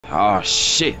Oh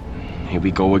shit. Here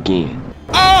we go again.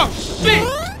 Oh shit!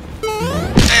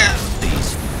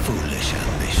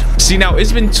 See, now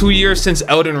it's been 2 years since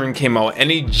Elden Ring came out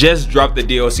and he just dropped the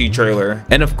DLC trailer.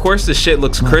 And of course the shit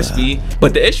looks crispy,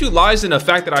 but the issue lies in the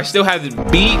fact that I still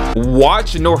haven't beat,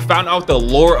 watched, nor found out the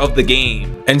lore of the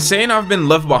game. And saying I've been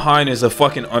left behind is a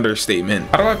fucking understatement.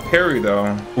 How do I parry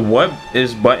though? What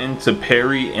is button to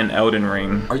parry in Elden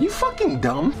Ring? Are you fucking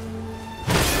dumb?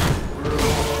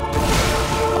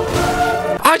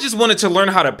 I just wanted to learn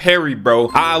how to parry, bro.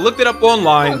 I looked it up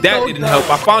online. That didn't help.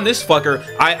 I found this fucker.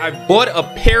 I bought a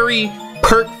parry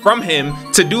perk from him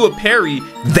to do a parry.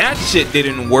 That shit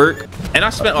didn't work. And I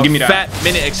spent a fat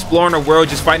minute exploring the world,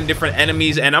 just fighting different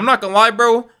enemies. And I'm not gonna lie,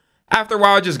 bro. After a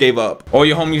while, I just gave up. All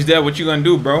your homies dead. What you gonna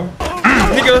do, bro?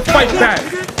 Nigga, fight back.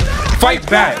 Fight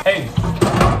back. Hey,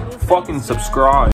 fucking subscribe.